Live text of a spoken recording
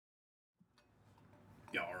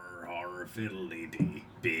Yarr, fiddly-dee.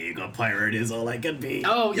 Being a pirate is all I can be.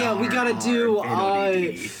 Oh yeah, we gotta do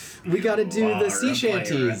the sea Yarr,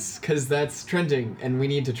 shanties because that's trending, and we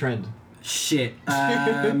need to trend. Shit.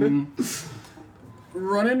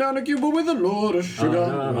 Running down a Cuba with a load of sugar.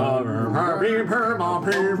 You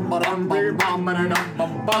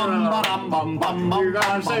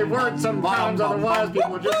gotta say words sometimes, otherwise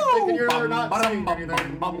people just think you're not saying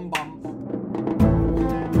anything.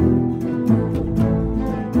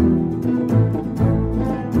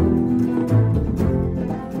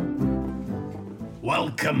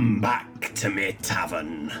 Welcome back to me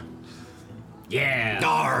tavern. Yeah.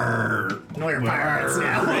 Yarr. We're pirates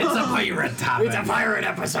now. It's a pirate tavern. It's a pirate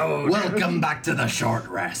episode. Welcome back to the short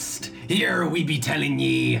rest. Here we be telling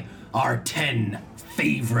ye our 10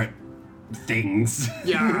 favorite things.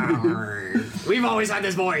 Yeah. We've always had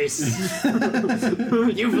this voice.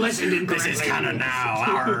 You've listened incorrectly. This is canon now.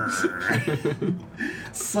 Arr.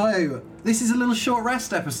 So, this is a little short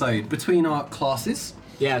rest episode between our classes.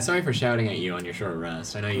 Yeah, sorry for shouting at you on your short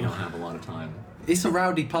rest. I know you don't have a lot of time. It's a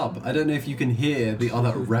rowdy pub. I don't know if you can hear the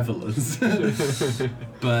other revelers,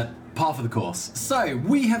 but part of the course. So,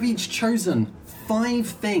 we have each chosen 5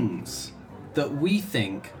 things that we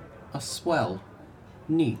think are swell,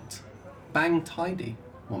 neat, bang tidy,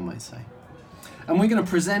 one might say. And we're going to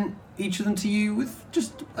present each of them to you with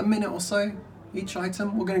just a minute or so, each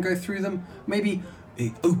item. We're going to go through them, maybe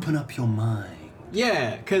open up your mind.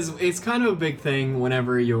 Yeah, because it's kind of a big thing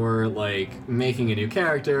whenever you're, like, making a new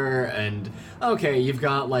character, and, okay, you've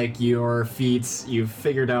got, like, your feats, you've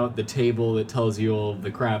figured out the table that tells you all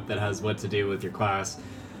the crap that has what to do with your class,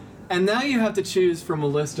 and now you have to choose from a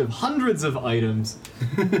list of hundreds of items.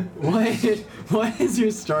 What is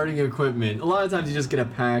your starting equipment? A lot of times you just get a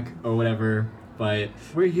pack or whatever, but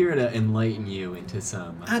we're here to enlighten you into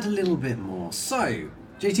some... Add a little bit more. So,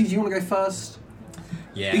 JT, do you want to go first?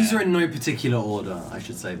 Yeah. These are in no particular order, I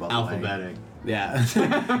should say, by the way. Alphabetic. Yeah.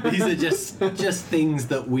 These are just things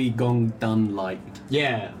that we done liked.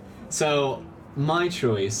 Yeah. So, my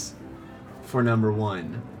choice for number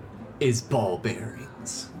 1 is ball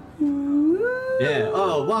bearings. Yeah.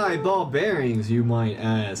 Oh, why ball bearings, you might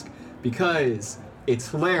ask? Because it's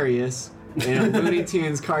hilarious. In a Looney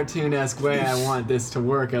Tunes cartoon-esque way, I want this to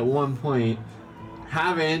work at one point.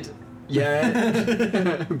 Haven't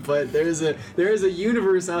yet. But there is a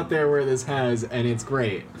universe out there where this has, and it's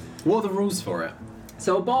great. What are the rules for it?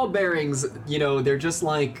 So ball bearings, they're just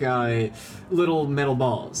like little metal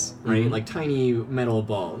balls, right? Mm-hmm. Like tiny metal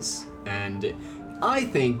balls. And I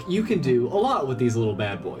think you can do a lot with these little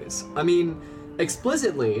bad boys. I mean,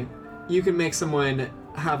 explicitly, you can make someone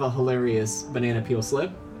have a hilarious banana peel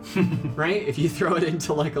slip. Right? If you throw it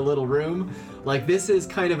into like a little room, like this is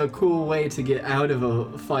kind of a cool way to get out of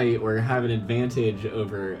a fight or have an advantage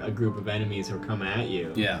over a group of enemies who are coming at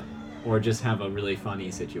you. Yeah. Or just have a really funny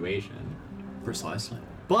situation. Precisely.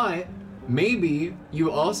 But maybe you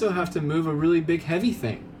also have to move a really big heavy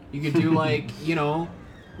thing. You could do like,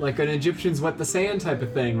 like an Egyptian's wet the sand type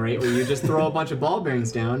of thing, right? Where you just throw a bunch of ball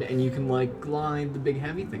bearings down and you can like glide the big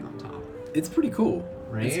heavy thing on top. It's pretty cool.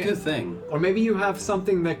 Right? It's a good thing. Or maybe you have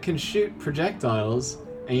something that can shoot projectiles,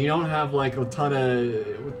 and you don't have like a ton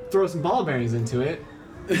of... throw some ball bearings into it.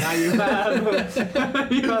 Now you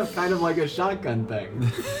have... you have kind of like a shotgun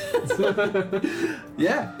thing.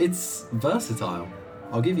 Yeah, it's versatile.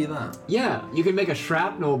 I'll give you that. Yeah, you can make a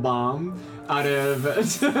shrapnel bomb out of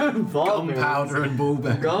ball Gunpowder and ball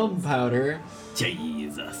bearings. Gunpowder.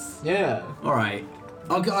 Jesus. Yeah. Alright.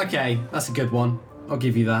 Okay, that's a good one. I'll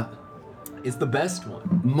give you that. It's the best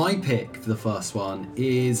one. My pick for the first one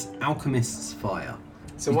is Alchemist's Fire.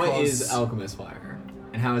 So what is Alchemist Fire?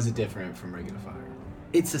 And how is it different from regular fire?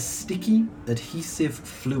 It's a sticky, adhesive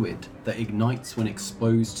fluid that ignites when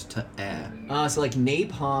exposed to air. So like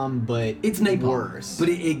napalm, but It's napalm, worse. but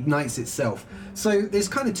it ignites itself. So there's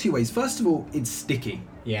kind of 2 ways. First of all, it's sticky.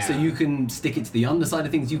 Yeah. So you can stick it to the underside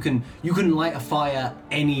of things. You can light a fire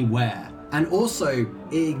anywhere. And also,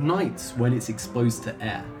 it ignites when it's exposed to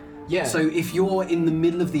air. Yeah. So if you're in the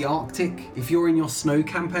middle of the Arctic, if you're in your snow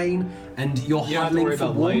campaign and you're You don't have to huddling worry for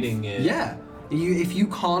about warmth, lighting it. yeah. If you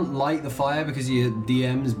can't light the fire because your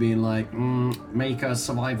DM's being like, make a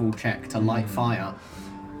survival check to light fire,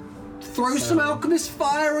 throw some Alchemist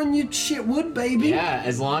Fire on your shit wood, baby. Yeah,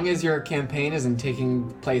 as long as your campaign isn't taking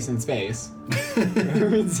place in space.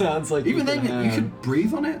 It sounds like Even then, you could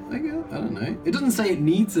breathe on it, I guess. I don't know. It doesn't say it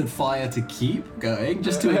needs a fire to keep going,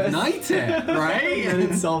 just to ignite it, right? And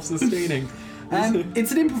it's self-sustaining.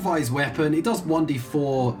 It's an improvised weapon. It does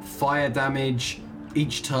 1d4 fire damage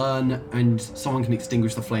each turn, and someone can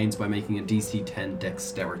extinguish the flames by making a DC 10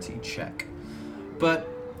 dexterity check. But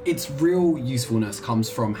its real usefulness comes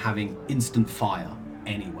from having instant fire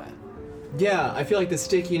anywhere. Yeah, I feel like the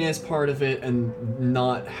stickiness part of it and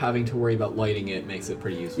not having to worry about lighting it makes it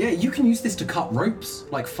pretty useful. Yeah, you can use this to cut ropes,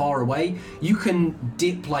 like far away. You can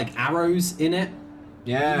dip like arrows in it.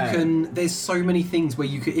 Yeah. You can. There's so many things where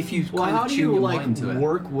you could, if you Well, kind how of do tune you your like mind to it.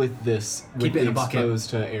 work with this? Keep it in a bucket. Exposed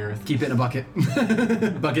to air. Keep it in a bucket.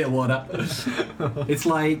 Bucket of water. It's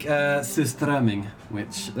like surströmming,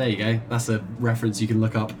 which, there you go. That's a reference you can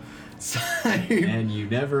look up. So, And you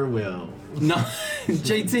never will. no,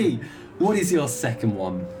 JT, what is your second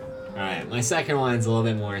one? Alright, my second one's a little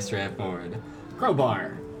bit more straightforward.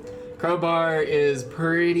 Crowbar. Crowbar is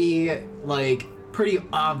pretty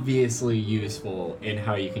obviously useful in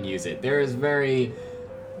how you can use it. There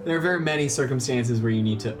are very many circumstances where you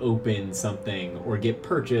need to open something or get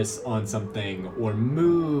purchase on something or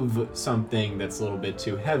move something that's a little bit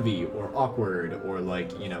too heavy or awkward or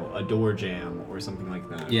like, you know, a door jam or something like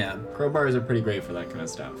that. Yeah. Crowbars are pretty great for that kind of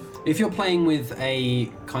stuff. If you're playing with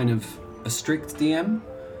a kind of a strict DM,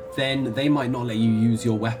 then they might not let you use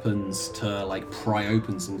your weapons to like pry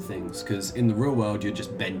open some things, because in the real world you'd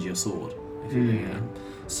just bend your sword if you're doing it.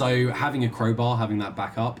 So having a crowbar, having that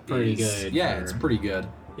backup Pretty is good yeah, for- it's pretty good.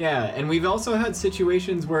 Yeah, and we've also had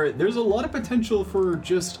situations where there's a lot of potential for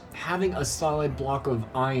just having a solid block of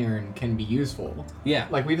iron can be useful. Yeah.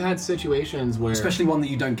 Like we've had situations where Especially one that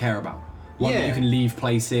you don't care about. One that Yeah. you can leave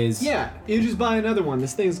places. yeah, you just buy another one.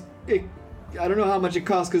 This thing's I don't know how much it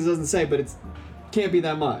costs because it doesn't say, but it's can't be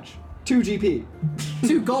that much. 2 GP.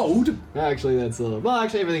 2 gold. Actually, that's a little. Well,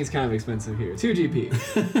 actually, everything's kind of expensive here. 2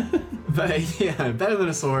 GP. But yeah, better than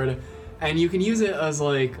a sword. And you can use it as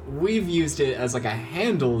like we've used it as like a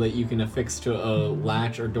handle that you can affix to a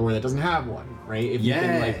latch or door that doesn't have one, right? If you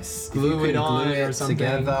can like Yes. glue If you it can on glue or it something.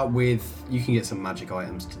 together with, you can get some magic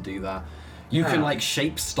items to do that. You can Yeah. like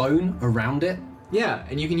shape stone around it. Yeah,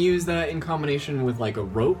 and you can use that in combination with like a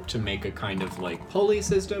rope to make a kind of like pulley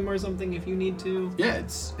system or something if you need to. Yeah,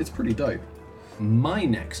 it's pretty dope. My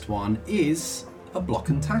next one is a block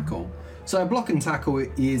and tackle. So a block and tackle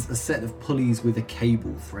is a set of pulleys with a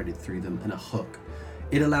cable threaded through them and a hook.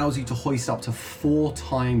 It allows you to hoist up to 4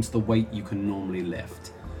 times the weight you can normally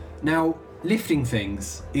lift. Now, lifting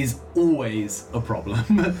things is always a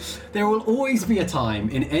problem. There will always be a time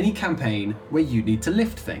in any campaign where you need to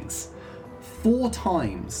lift things. 4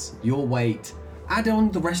 times your weight, add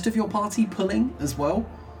on the rest of your party pulling as well,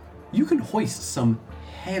 you can hoist some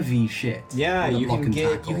heavy shit. Yeah, with a you block can and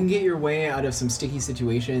get tackle. you can get your way out of some sticky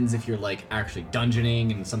situations if you're like actually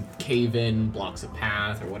dungeoning and some cave in blocks a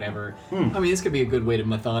path or whatever. I mean, this could be a good way to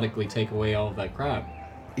methodically take away all of that crap.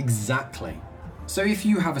 Exactly. So if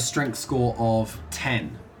you have a strength score of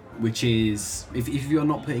 10, which is if you're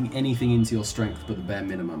not putting anything into your strength but the bare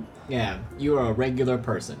minimum, Yeah, you are a regular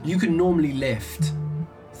person. you can normally lift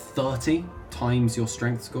 30 times your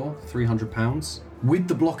strength score, 300 pounds. With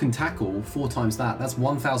the block and tackle, 4 times that, that's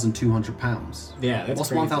 1,200 pounds. Yeah, that's What's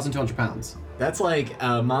crazy. 1,200 pounds? That's like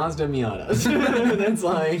a Mazda Miata. That's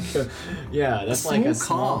like, yeah, that's like a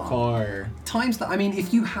small car. Times that, I mean,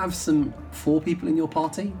 if you have some 4 people in your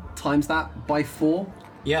party, times that by 4,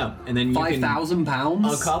 Yeah, and then you can 5,000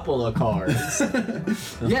 pounds. a couple of cars.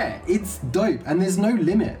 Yeah, it's dope, and there's no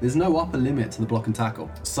limit. There's no upper limit to the block and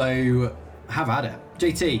tackle. So have at it.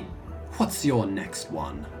 JT, what's your next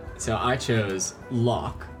one? So I chose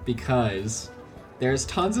lock because there's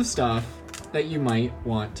tons of stuff that you might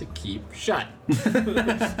want to keep shut.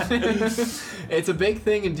 It's a big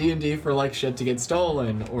thing in D&D for like shit to get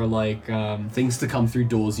stolen or like Things to come through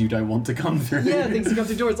doors you don't want to come through. yeah, things that come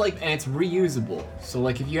through doors like, and it's reusable. So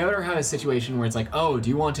like if you ever had a situation where it's like, oh, do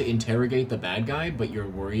you want to interrogate the bad guy, but you're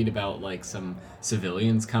worried about like some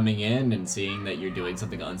civilians coming in and seeing that you're doing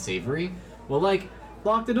something unsavory? Well, like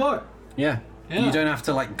lock the door. Yeah. Yeah. You don't have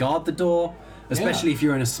to like guard the door, especially if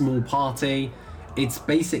you're in a small party. It's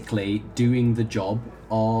basically doing the job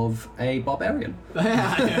of a barbarian.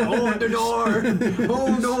 Hold the door.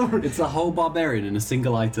 Hold door. It's a whole barbarian in a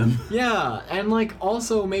single item. Yeah, and like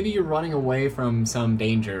also maybe you're running away from some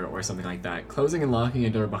danger or something like that. Closing and locking a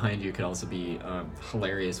door behind you could also be a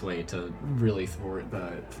hilarious way to really thwart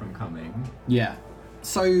that from coming. Yeah.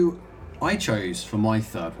 So I chose for my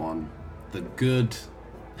third one the good,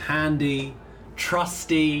 handy,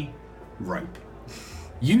 trusty rope.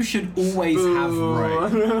 You should always have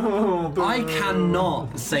rope. I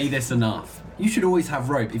cannot say this enough. You should always have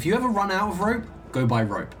rope. If you ever run out of rope, go buy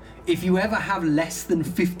rope. If you ever have less than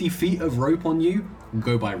 50 feet of rope on you,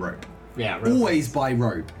 go buy rope. Yeah, Always buy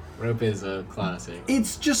rope. Rope is a classic.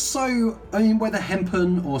 It's just so, I mean, whether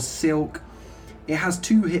hempen or silk, it has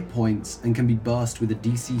 2 hit points and can be burst with a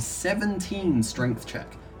DC 17 strength check.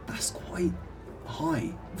 That's quite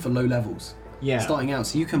high for low levels. Yeah. Starting out,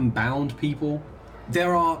 so you can bound people.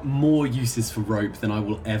 There are more uses for rope than I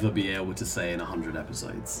will ever be able to say in 100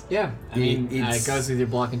 episodes. Yeah, I mean, it's- it goes with your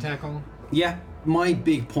block and tackle. Yeah, my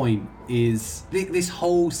big point is this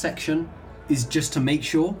whole section is just to make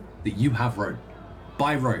sure that you have rope.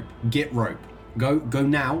 Buy rope. Get rope. Go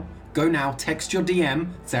now. Go now. Text your DM.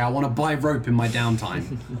 Say I want to buy rope in my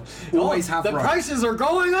downtime. Always have The rope. prices are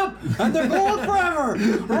going up, and they're going forever.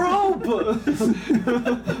 Rope,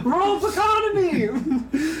 rope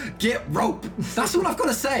economy. Get rope. That's all I've got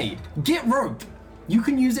to say. Get rope. You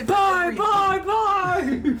can use it for everything.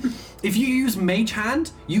 Buy. If you use Mage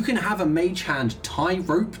Hand, you can have a Mage Hand tie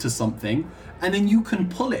rope to something, and then you can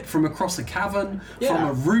pull it from across a cavern, from Yeah.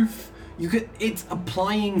 a roof. It's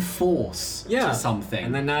applying force to something.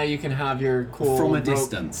 And then now you can have your cool From a rope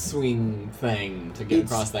distance. swing thing to get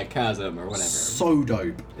It's across that chasm or whatever. So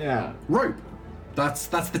dope. Yeah. Rope. That's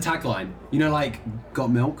the tagline. You know, like,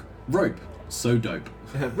 got milk? Rope. So dope.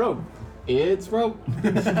 Rope. It's rope.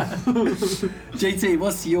 JT,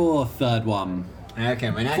 what's your third one?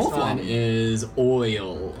 Okay, my next Fourth one one. is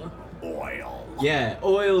oil. Oil. Yeah,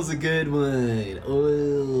 oil's a good one.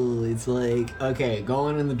 Oil, it's like, okay,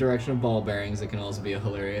 going in the direction of ball bearings, it can also be a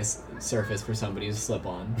hilarious surface for somebody to slip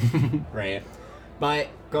on, right? But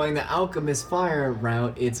going the alchemist fire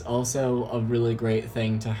route, it's also a really great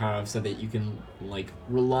thing to have so that you can, like,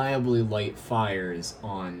 reliably light fires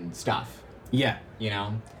on stuff, Yeah. you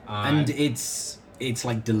know? And it's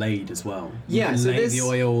like delayed as well. Yeah, You can so lay this- the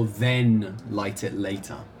oil, then light it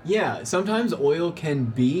later. Yeah, sometimes oil can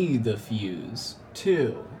be the fuse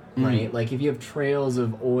too, right? Like if you have trails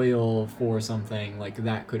of oil for something, like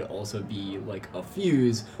that could also be like a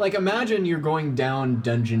fuse. Like imagine you're going down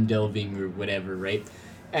dungeon delving or whatever, right?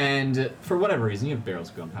 And for whatever reason, you have barrels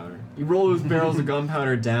of gunpowder. You roll those barrels of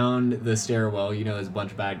gunpowder down the stairwell, you know there's a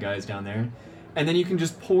bunch of bad guys down there. And then you can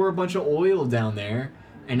just pour a bunch of oil down there,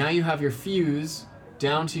 and now you have your fuse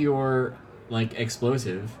down to your, like,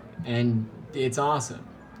 explosive, and it's awesome.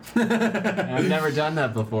 I've never done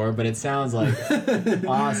that before, but it sounds like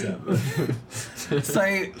awesome. So,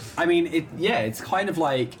 I mean, it's kind of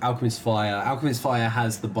like Alchemist Fire. Alchemist Fire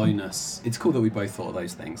has the bonus. It's cool that we both thought of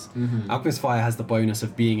those things. Alchemist Fire has the bonus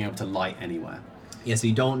of being able to light anywhere. Yeah, so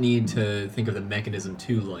you don't need to think of the mechanism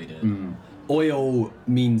to light it. Oil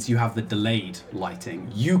means you have the delayed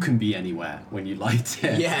lighting. You can be anywhere when you light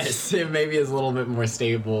it. Yes, it maybe is a little bit more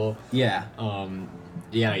stable. Yeah.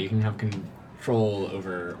 Yeah, you can have control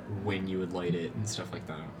over when you would light it and stuff like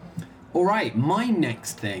that. All right, my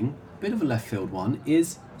next thing, bit of a left field one,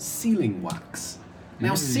 is sealing wax.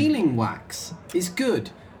 Now, sealing wax is good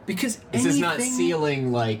because This is not anything-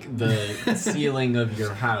 sealing like the ceiling of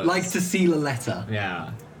your house. like to seal a letter.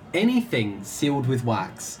 Yeah. Anything sealed with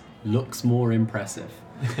wax looks more impressive.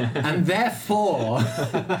 And therefore,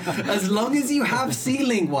 as long as you have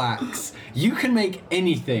sealing wax, you can make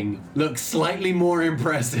anything look slightly more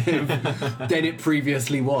impressive than it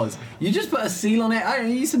previously was. You just put a seal on it. I don't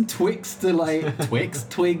know, use some twigs to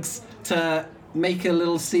make a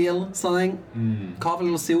little seal, something. Carve a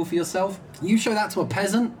little seal for yourself. You show that to a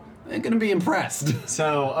peasant, they're gonna be impressed.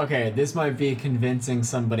 So, okay, this might be convincing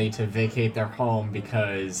somebody to vacate their home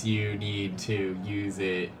because you need to use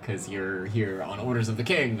it because you're here on orders of the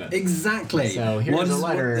king. Exactly. So here's a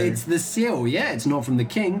letter. It's the seal. Yeah, it's not from the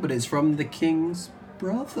king, but it's from the king's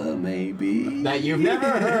brother, maybe. That you've never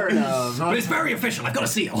heard of. But it's very official. I've got a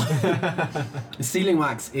seal. Sealing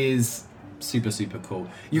wax is super, super cool.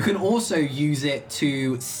 You can also use it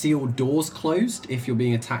to seal doors closed if you're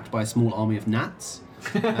being attacked by a small army of gnats.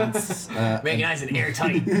 That's, Make it nice and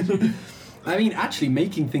airtight. I mean, actually,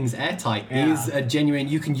 making things airtight Yeah. is a genuine.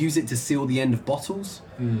 You can use it to seal the end of bottles,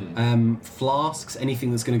 flasks, anything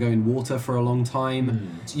that's going to go in water for a long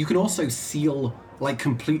time. So you can also seal, like,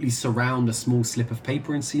 completely surround a small slip of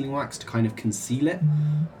paper in sealing wax to kind of conceal it,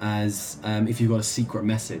 as if you've got a secret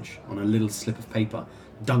message on a little slip of paper.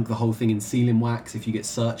 Dunk the whole thing in sealing wax. If you get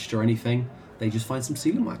searched or anything, they just find some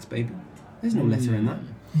sealing wax, baby. There's no letter in that.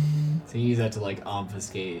 So you use that to like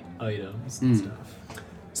obfuscate items and stuff.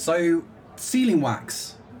 So, sealing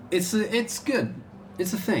wax, it's good.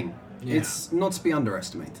 It's a thing. Yeah. It's not to be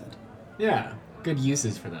underestimated. Yeah, good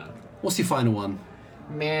uses for that. What's your final one?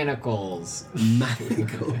 Manacles.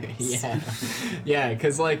 Manacles. Yeah,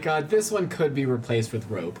 because like this one could be replaced with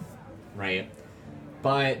rope, right?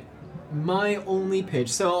 But my only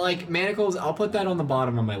pitch, so like manacles, I'll put that on the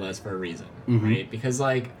bottom of my list for a reason, right? Because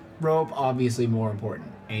like rope, obviously more important,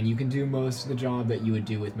 and you can do most of the job that you would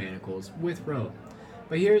do with manacles with rope.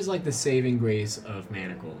 But here's like the saving grace of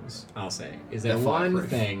manacles, I'll say, is that They're one fireproof.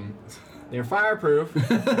 thing, they're fireproof.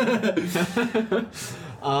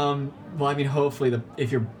 Well, I mean, hopefully,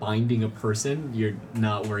 if you're binding a person, you're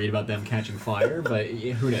not worried about them catching fire. But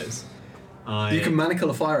who knows? You can manacle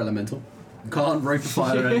a fire elemental. Can't rope a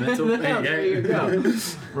fire elemental. There you go.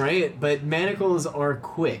 Right, but manacles are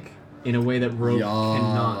quick in a way that rope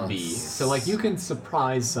cannot be. So, like, you can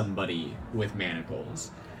surprise somebody with manacles.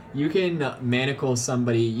 You can manacle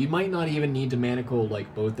somebody. You might not even need to manacle,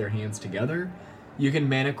 like, both their hands together. You can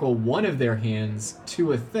manacle one of their hands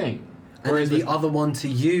to a thing. And then the other one to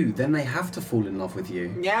you. Then they have to fall in love with you.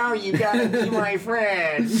 Now you gotta be my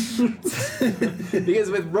friend.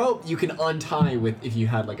 Because with rope, you can untie with if you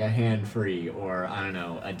had like a hand free or I don't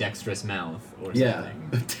know a dexterous mouth or something.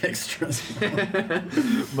 Yeah, dexterous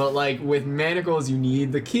mouth. But like with manacles, you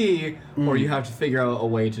need the key, or you have to figure out a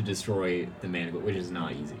way to destroy the manacle, which is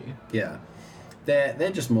not easy. Yeah,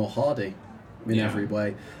 they're just more hardy in every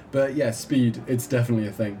way. But yeah, speed. It's definitely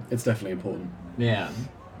a thing. It's definitely important. Yeah.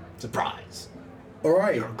 Surprise. All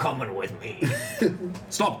right. You're coming with me.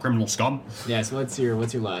 Stop, criminal scum. Yeah, so what's your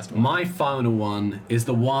last one? My final one is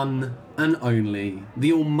the one and only,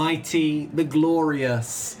 the almighty, the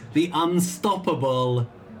glorious, the unstoppable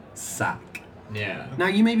sack. Yeah. Now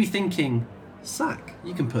you may be thinking, sack,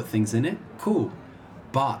 you can put things in it, cool.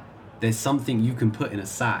 But there's something you can put in a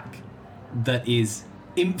sack that is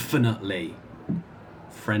infinitely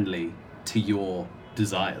friendly to your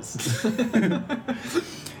desires.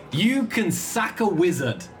 You can sack a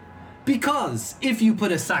wizard. Because if you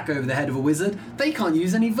put a sack over the head of a wizard, they can't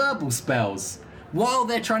use any verbal spells. While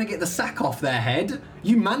they're trying to get the sack off their head,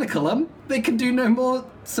 you manacle them, they can do no more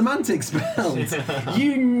semantic spells.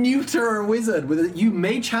 You neuter a wizard with you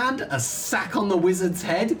mage hand a sack on the wizard's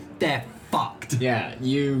head, they're fucked. Yeah,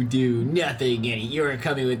 you do nothing and you're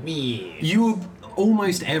coming with me.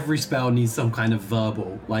 Almost every spell needs some kind of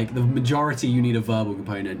verbal. Like, the majority you need a verbal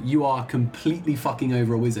component. You are completely fucking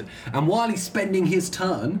over a wizard. And while he's spending his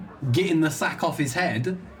turn getting the sack off his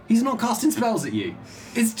head, he's not casting spells at you.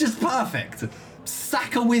 It's just perfect.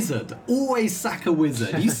 Sack a wizard. Always sack a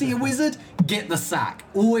wizard. You see a wizard? Get the sack.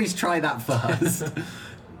 Always try that first.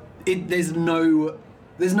 There's no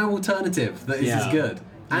alternative that is as good.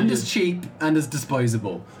 And as cheap and as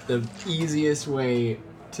disposable. The easiest way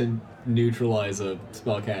to neutralize a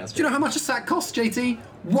spellcaster. Do you know how much a sack costs, JT?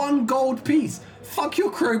 1 gold piece. Fuck your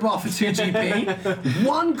crowbar for 2 GP.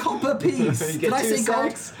 1 copper piece. Did I say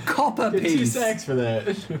gold? Copper piece. 2 sacks for that.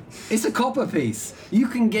 It's a copper piece. You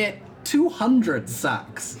can get 200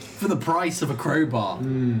 sacks for the price of a crowbar.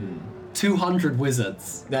 200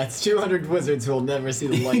 wizards. That's 200 wizards who will never see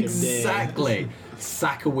the light of day. Exactly.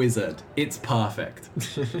 Sack a wizard. It's perfect.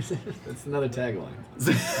 That's another tagline.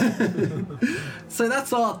 So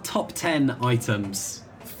that's our top 10 items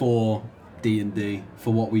for D&D,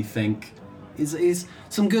 for what we think is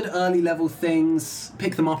some good early level things.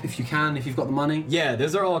 Pick them up if you can, if you've got the money. Yeah,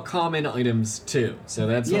 those are all common items too. So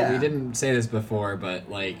that's what we didn't say this before, but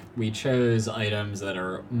like we chose items that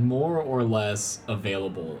are more or less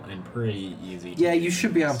available and pretty easy to use. You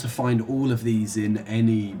should be able to find all of these in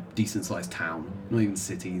any decent sized town, not even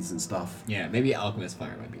cities and stuff. Yeah, maybe Alchemist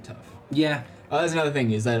Fire might be tough. Yeah. That's another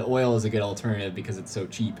thing, is that oil is a good alternative because it's so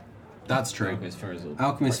cheap. That's true.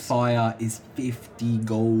 Alchemist Fire is 50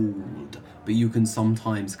 gold, but you can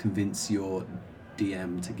sometimes convince your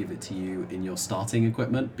DM to give it to you in your starting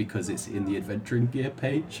equipment because it's in the adventuring gear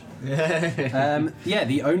page.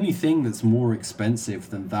 The only thing that's more expensive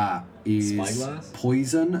than that is Spyglass?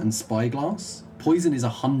 Poison and Spyglass. Poison is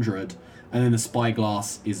 100, and then the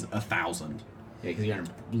Spyglass is 1,000. Yeah, because you're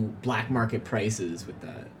on black market prices with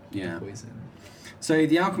that poison. So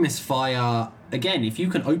the Alchemist Fire, again, if you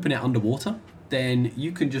can open it underwater, then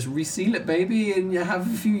you can just reseal it, baby, and you have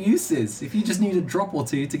a few uses. If you just need a drop or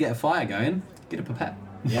two to get a fire going, get a pipette.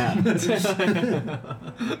 Yeah.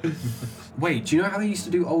 Wait, do you know how they used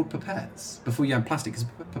to do old pipettes before you had plastic? Because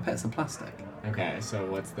pipettes are plastic. Okay, so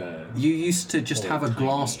what's the... You used to just have a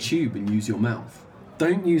glass tube and use your mouth.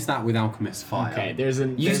 Don't use that with Alchemist Fire. Okay, there's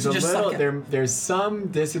some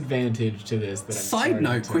disadvantage to this that I'm Side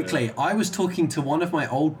note, quickly, I was talking to one of my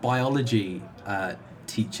old biology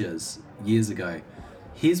teachers years ago.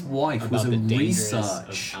 His wife was a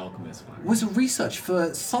research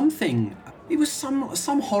for something. It was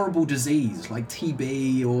some horrible disease like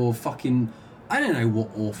TB or fucking, I don't know what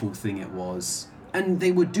awful thing it was. And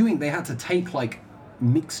they had to take like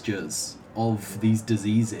mixtures of these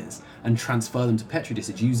diseases and transfer them to petri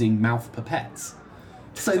dishes using mouth pipettes.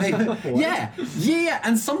 So they,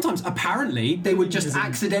 and sometimes apparently they would just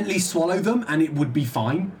accidentally swallow them and it would be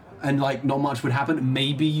fine and like not much would happen.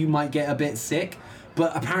 Maybe you might get a bit sick,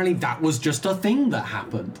 but apparently that was just a thing that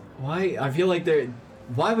happened. Why? I feel like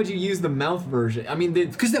Why would you use the mouth version? I mean,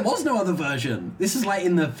 Because there was no other version. This is like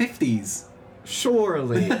in the 50s.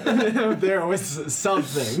 surely there was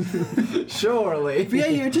something. Surely. But yeah,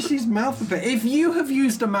 you just use mouth pipette. If you have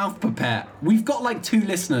used a mouth pipette, we've got like 2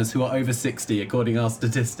 listeners who are over 60, according to our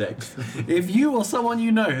statistics. If you or someone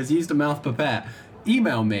you know has used a mouth pipette,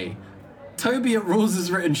 email me,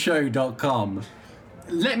 toby@rulesaswrittenshow.com.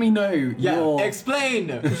 Let me know your... Explain!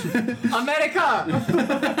 America!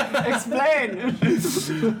 Explain!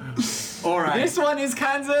 Alright. This one is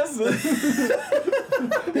Kansas?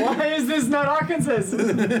 Why is this not Arkansas?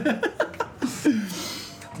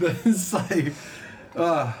 So,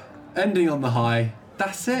 ending on the high.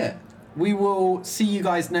 That's it. We will see you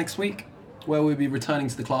guys next week, where we'll be returning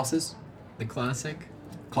to the classes. The classic?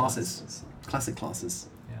 Classes. Classic classes.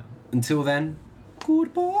 Yeah. Until then,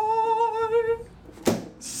 goodbye.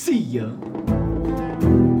 See ya!